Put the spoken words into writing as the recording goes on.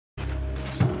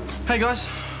Hey guys,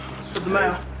 got the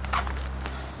mail.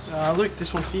 Luke,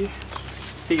 this one's for you.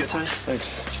 Here you go, Tony.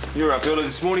 Thanks. You were up early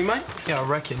this morning, mate? Yeah, I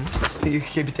reckon. Think you could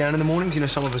keep it down in the mornings? You know,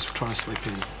 some of us try to sleep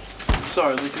in.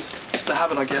 Sorry, Lucas. It's a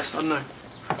habit, I guess. I don't know.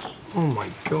 Oh my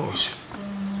gosh.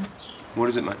 What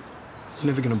is it, mate? You're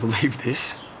never gonna believe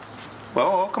this.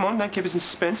 Well, come on, don't keep us in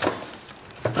suspense.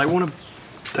 They want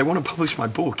to publish my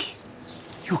book.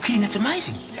 You're kidding? That's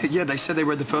amazing. Yeah, they said they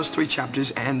read the first 3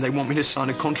 chapters and they want me to sign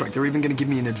a contract. They're even going to give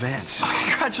me an advance. Oh,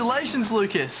 congratulations,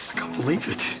 Lucas. I can't believe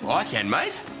it. Well, I can,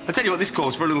 mate. I'll tell you what, this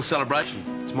calls for a little celebration.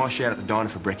 It's my shout at the diner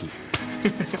for brekkie.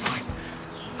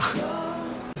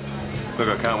 Look,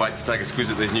 I can't wait to take a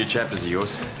squiz at these new chapters of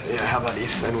yours. Yeah, how about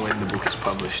if and when the book is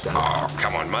published? Oh,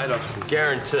 come on, mate. I can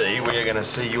guarantee we are going to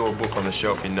see your book on the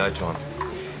shelf in no time.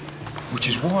 Which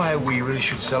is why we really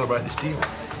should celebrate this deal.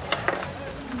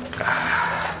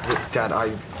 Look, Dad,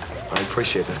 I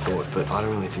appreciate the thought, but I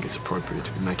don't really think it's appropriate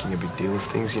to be making a big deal of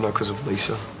things, you know, because of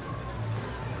Lisa.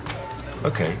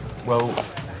 OK, well,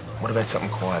 what about something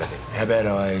quieter then? How about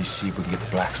I see if we can get to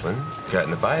Blaxland, go out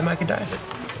in the bay and make a day of it?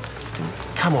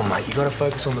 Come on, mate, you got to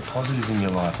focus on the positives in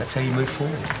your life. That's how you move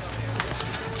forward.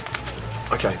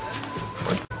 OK.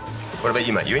 What about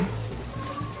you, mate? You in?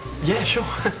 Yeah, sure.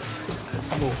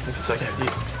 Well, if it's OK with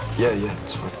you. Yeah,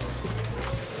 it's fine.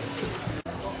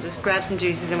 Just grab some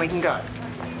juices and we can go.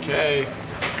 Okay.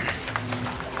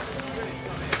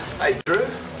 Hey, Drew.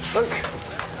 Look,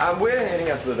 we're heading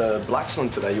out to the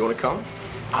Blaxland today. You want to come?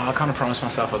 I kind of promised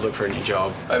myself I'd look for a new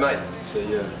job. Hey, mate, it's a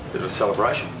bit of a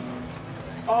celebration.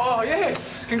 Oh,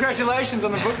 yes. Congratulations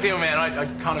on the book deal, man. I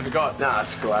kind of forgot. Nah,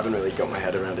 it's cool. I haven't really got my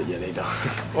head around it yet either.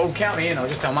 Well, count me in. I'll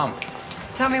just tell Mum.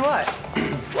 Tell me what?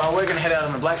 Well, we're going to head out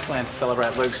on the Blaxland to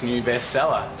celebrate Luke's new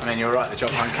bestseller. I mean, you're right, the job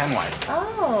hunt can wait.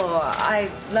 Oh, I'd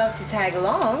love to tag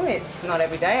along. It's not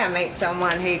every day I meet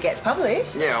someone who gets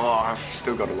published. Yeah, well, I've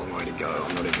still got a long way to go.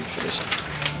 I'm not even finished.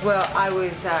 Well, I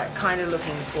was kind of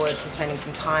looking forward to spending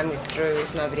some time with Drew,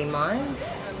 if nobody minds.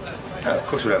 Oh, of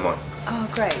course we don't mind. Oh,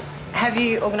 great. Have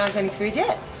you organised any food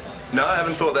yet? No, I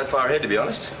haven't thought that far ahead, to be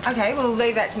honest. OK, well,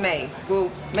 leave that to me. We'll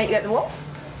meet you at the wharf?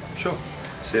 Sure.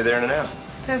 See you there in an hour.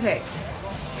 Perfect.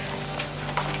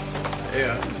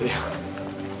 Yeah. See ya.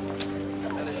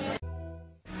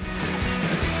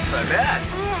 So bad.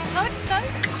 Told you so.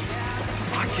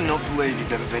 I cannot believe you've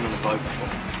never been on a boat before.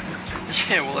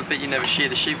 Yeah, well, I bet you never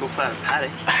sheared a sheep or played a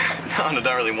paddock. No, and I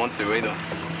don't really want to either.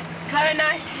 So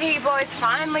nice to see you boys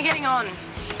finally getting on.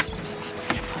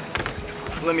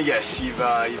 Let me guess, you've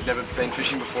never been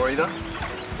fishing before either?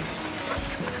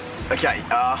 Okay,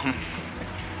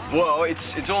 well,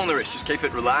 it's all on the wrist. Just keep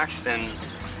it relaxed and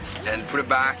put it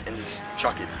back and just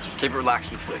chuck it. Just keep it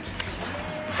relaxed and flick.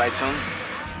 Bait's on.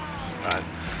 Right.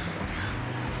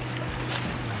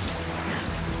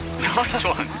 Nice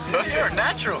one. You're a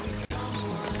natural.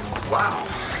 Wow.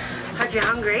 Hope you're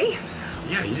hungry.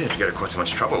 Yeah, you didn't have to go to quite so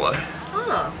much trouble, though.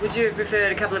 Oh, would you have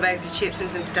preferred a couple of bags of chips and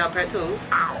some stale pretzels?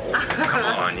 Ow. Come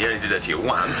on, you only did that to you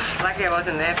once. Lucky I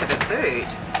wasn't there for the food.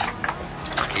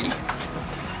 Lucky.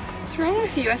 What's wrong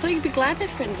with you? I thought you'd be glad they're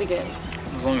friends again.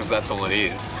 As long as that's all it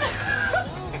is. I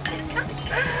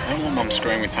don't want Mum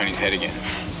screwing with Tony's head again.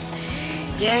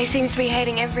 Yeah, he seems to be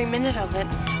hating every minute of it.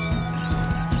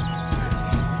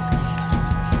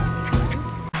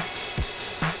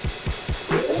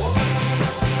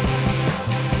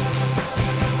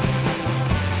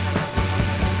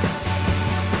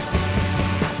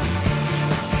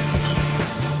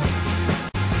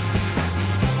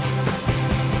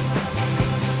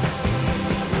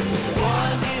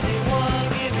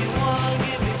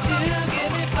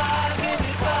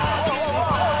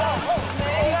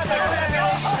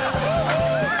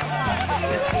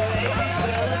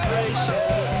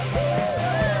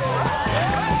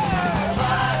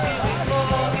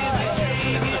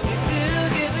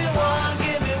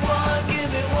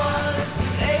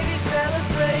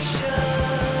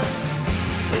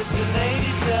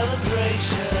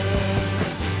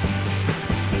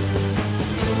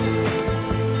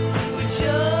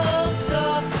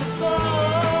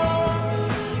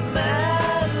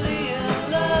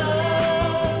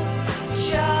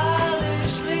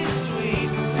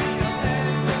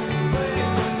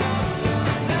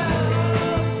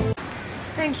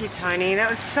 Thank you, Tony. That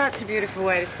was such a beautiful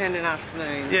way to spend an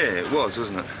afternoon. Yeah, it was,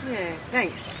 wasn't it? Yeah,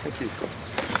 thanks. Thank you.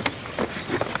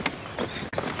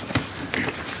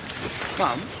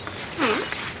 Mum?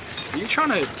 Are you trying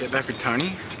to get back with Tony?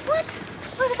 What?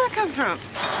 Where did that come from?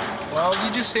 Well,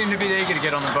 you just seemed a bit eager to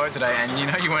get on the boat today, and you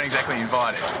know you weren't exactly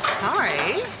invited.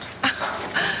 Sorry.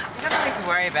 I've got nothing to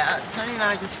worry about. Tony and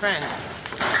I are just friends.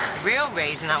 The real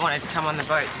reason I wanted to come on the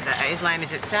boat today, as lame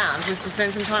as it sounds, was to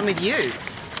spend some time with you.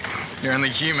 You're only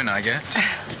human, I guess.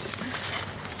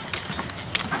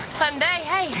 Fun day,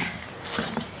 hey.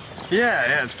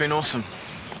 Yeah, it's been awesome.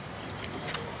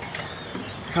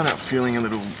 Kind of feeling a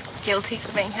little... Guilty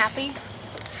for being happy?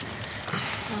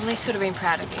 Well, at least would have been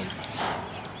proud of you.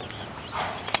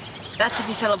 That's if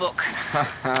you sell a book.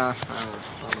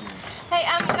 Hey,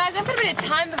 guys, I've got a bit of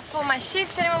time before my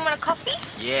shift. Anyone want a coffee?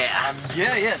 Yeah.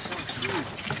 Yeah, sounds good.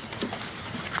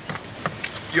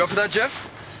 You up for that, Geoff?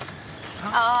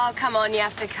 Oh, come on, you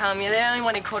have to come. You're the only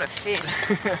one who caught a fish.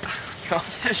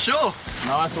 Yeah, sure.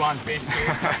 Nice one, fish.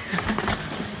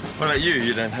 What about you?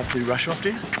 You don't have to rush off, do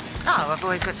you? Oh, I've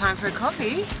always got time for a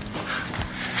coffee.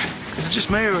 Is it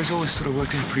just me, or has it always sort of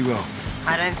worked out pretty well?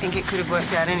 I don't think it could have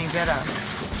worked out any better.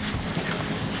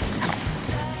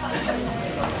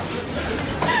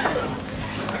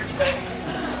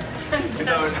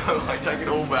 No, I take it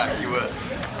all back.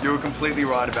 You were completely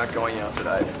right about going out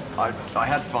today. I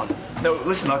had fun. No,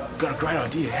 listen, I've got a great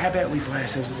idea. How about we buy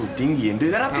ourselves a little dinghy and do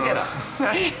that up together?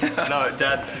 No,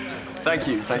 Dad, thank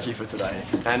you for today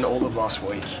and all of last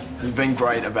week. You've been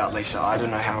great about Lisa. I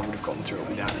don't know how I would have gotten through it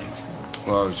without you.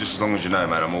 Well, just as long as you know,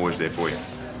 mate, I'm always there for you.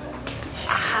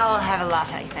 I'll have a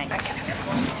latte, thanks.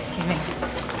 Excuse me.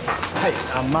 Hey,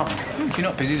 Mum, if you're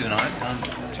not busy tonight, do you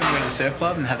want to go to the surf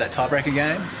club and have that tiebreaker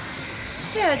game?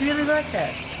 Yeah, I'd really like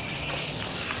that.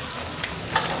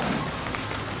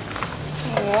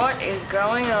 What is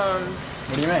going on?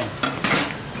 What do you mean?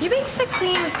 You're being so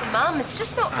clean with your mum. It's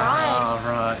just not right. Oh,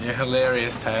 right. You're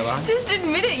hilarious, Taylor. Just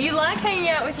admit it. You like hanging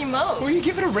out with your mum. Will you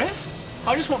give it a rest?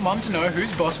 I just want Mum to know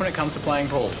who's boss when it comes to playing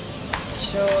pool.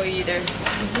 Sure you do.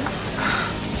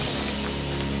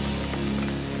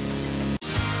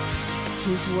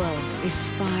 His world is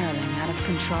spiraling out of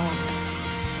control.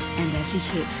 And as he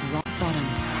hits rock bottom,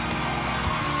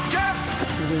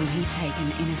 will he take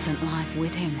an innocent life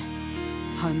with him?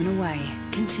 Home and Away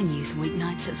continues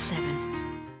weeknights at 7.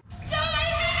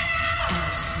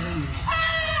 And soon,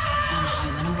 on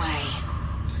Home and Away,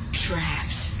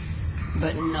 trapped,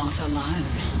 but not alone.